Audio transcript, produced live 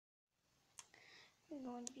I'm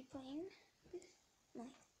going to be playing with Molly.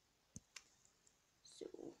 So,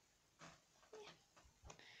 yeah.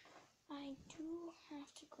 I do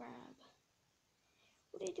have to grab.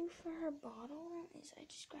 What I do for her bottle is I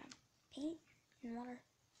just grab paint and water.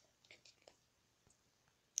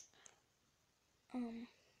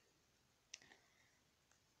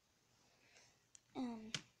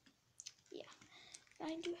 Yeah.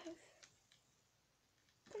 I do have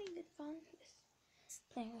pretty good fun with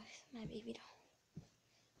playing with my baby doll.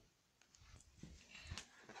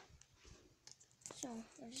 So,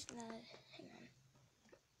 we're just gonna, hang on.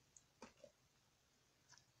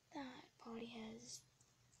 That probably has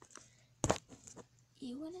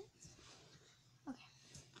you in it. Okay.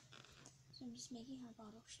 So I'm just making her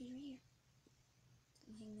bottle. She's right here.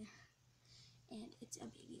 Hang there. And it's a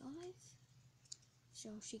baby alive, so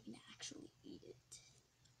she can actually eat it.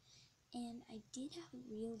 And I did have a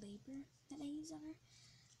real labor that I use on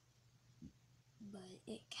her, but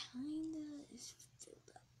it kinda is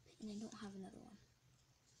filled up, and I don't have another one.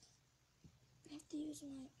 I have to use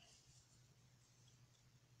my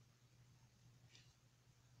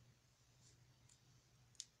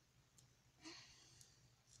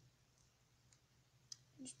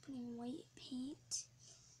I'm just putting white paint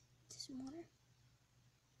into some water.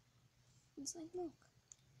 It's like milk.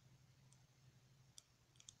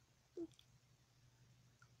 Ooh.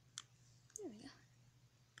 There we go.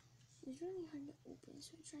 It was really hard to open,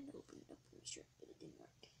 so I tried to open it up to make sure, but it didn't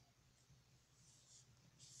work.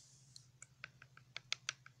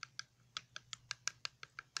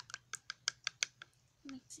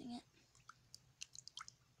 Mixing it.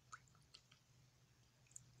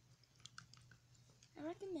 I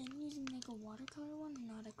recommend using like a watercolor one and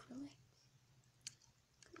not acrylic,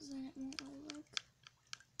 because then it won't really work.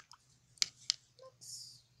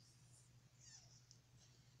 That's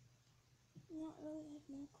not really like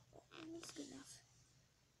milk, but it's good enough.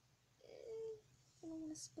 I don't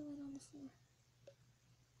want to spill it on the floor.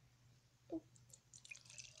 Oh.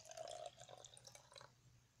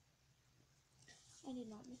 I did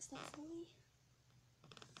not mix that fully.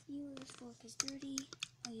 This fork is dirty.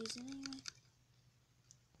 I'll use it anyway.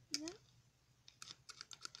 Yeah.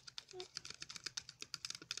 Yep.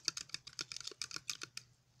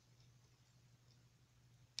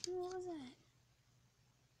 What was that?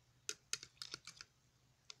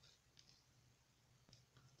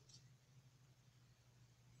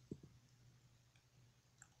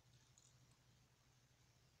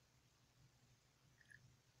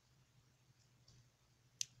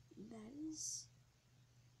 That is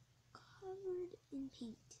covered in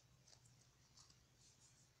paint.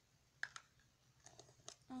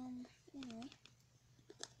 Anyway,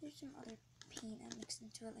 there's some other paint I mixed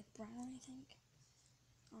into it, like brown, I think,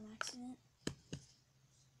 on accident.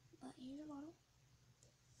 But here's a bottle.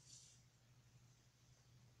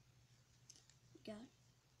 We got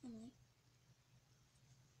Emily.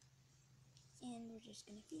 And we're just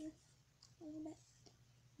gonna feed her a little bit.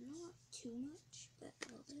 Not too much, but a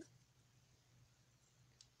little bit.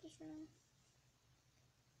 Just for now.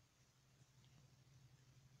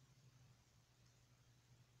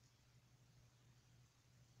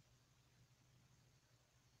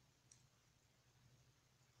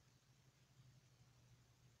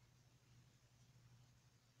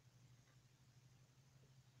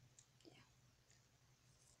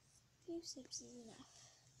 A few sips is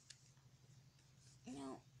enough.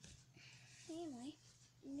 Now, anyway,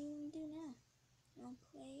 what do we do now? You wanna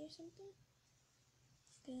play or something?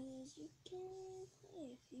 Because you can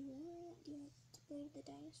play if you want. Do you want to play with the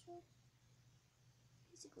dinosaur?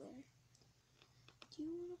 He's a glitter. Do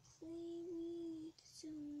you want to play with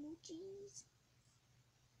some emojis?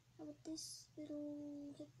 How about this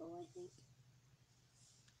little hippo, I think?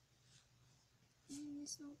 And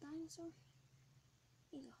this little dinosaur?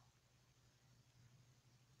 Here you go.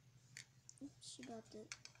 Oops, she got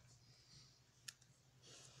it.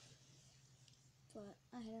 But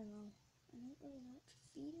I don't know. I don't really know what to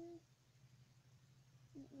feed her.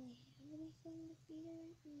 I don't really have anything to feed her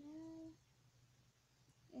right now.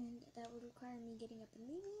 And that would require me getting up and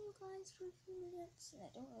leaving you guys for a few minutes. And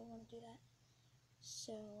I don't really want to do that.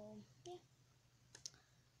 So, yeah.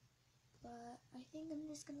 But I think I'm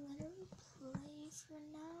just going to let her play for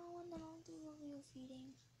now. And then I'll do a real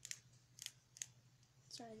feeding.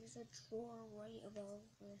 Sorry, there's a drawer right above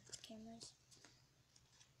where the camera is.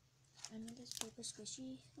 I made this paper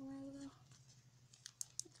squishy a while ago.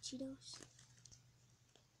 With Cheetos.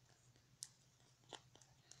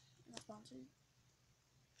 Not sponsored.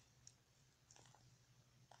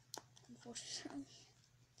 Unfortunately.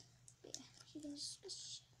 But yeah, she goes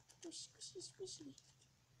squish, squish, squishy, squishy.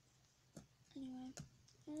 Anyway,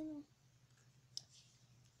 I don't know.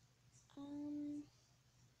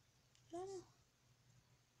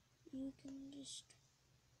 just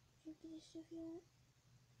drink this if you want.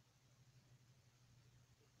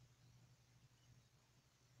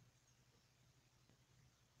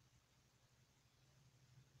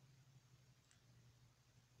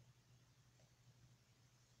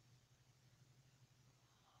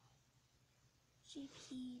 She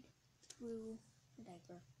peed through the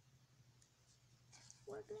diaper.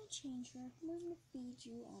 We're gonna change her. We're gonna feed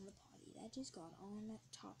you on the potty. That just got on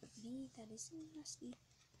top of me. That is nasty.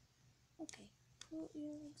 Okay, put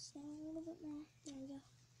your legs down a little bit more. There we go.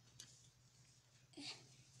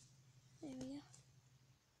 There we go.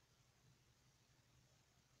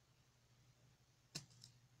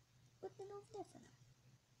 Put them over there for now.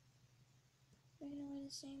 We're gonna wear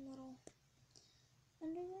the same little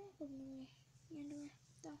underwear. We're gonna wear your underwear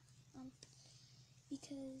though.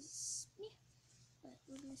 Because yeah. But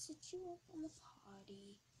we're gonna sit you up on the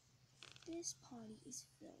potty. This potty is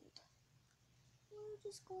filled. We're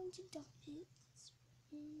just going to dump it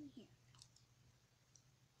in here.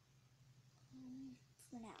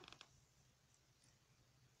 For now.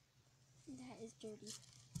 That is dirty.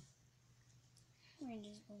 We're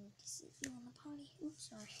just going to sit you on the potty. Oops,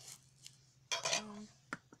 sorry.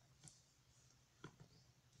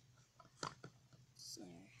 So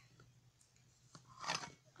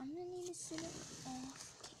I'm gonna need to sit it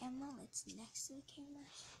off camera. It's next to the camera.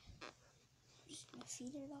 I'm just gonna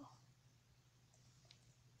feed her though.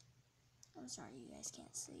 I'm sorry you guys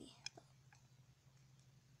can't see.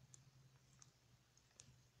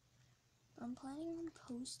 But I'm planning on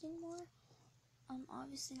posting more. I'm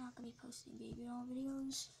obviously not gonna be posting baby doll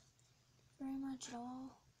videos very much at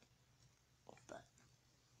all. But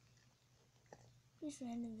just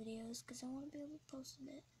random videos because I want to be able to post a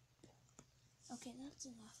bit. Okay, that's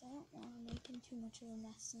enough. I don't want to make too much of a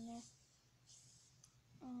mess in there.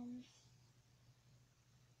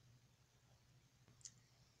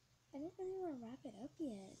 I didn't really want to wrap it up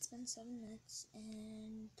yet. It's been 7 minutes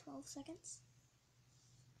and 12 seconds.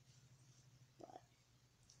 But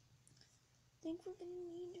I think we're going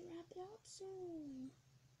to need to wrap it up soon.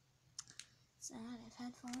 Sad, I've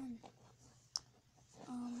had fun.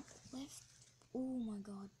 Oh my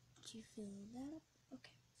god, did you fill that up?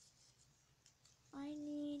 Okay. I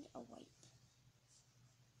need a wipe.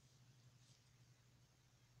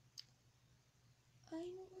 I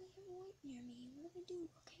don't really have a wipe near me. What do I do?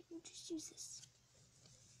 Okay, we'll just use this.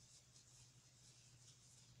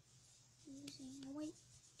 Using a wipe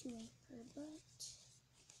to wipe her butt.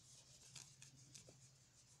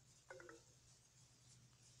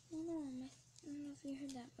 I don't know if you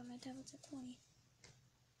heard that, but my tablet's at 20.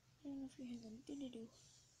 I don't know if you heard them. Do-do-do.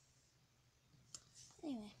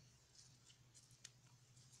 Anyway.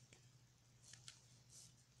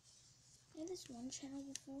 I had this one channel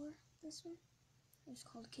before this one. It was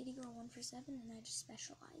called Kitty Girl 147, and I just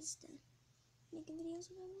specialized in making videos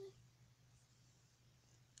with Emily.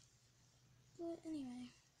 But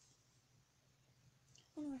anyway.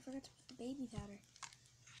 Oh no, I forgot to put the baby powder.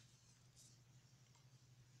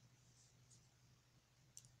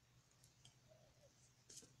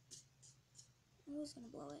 I was gonna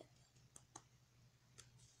blow it.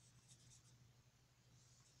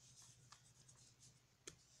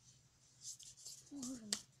 All over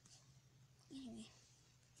me. Anyway.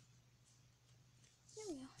 There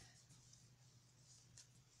we go.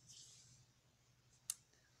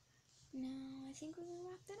 Now, I think we're gonna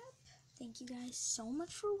wrap that up. Thank you guys so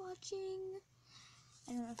much for watching.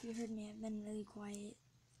 I don't know if you heard me, I've been really quiet.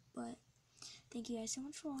 But thank you guys so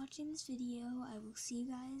much for watching this video. I will see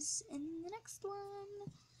you guys in the next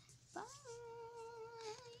one. Bye!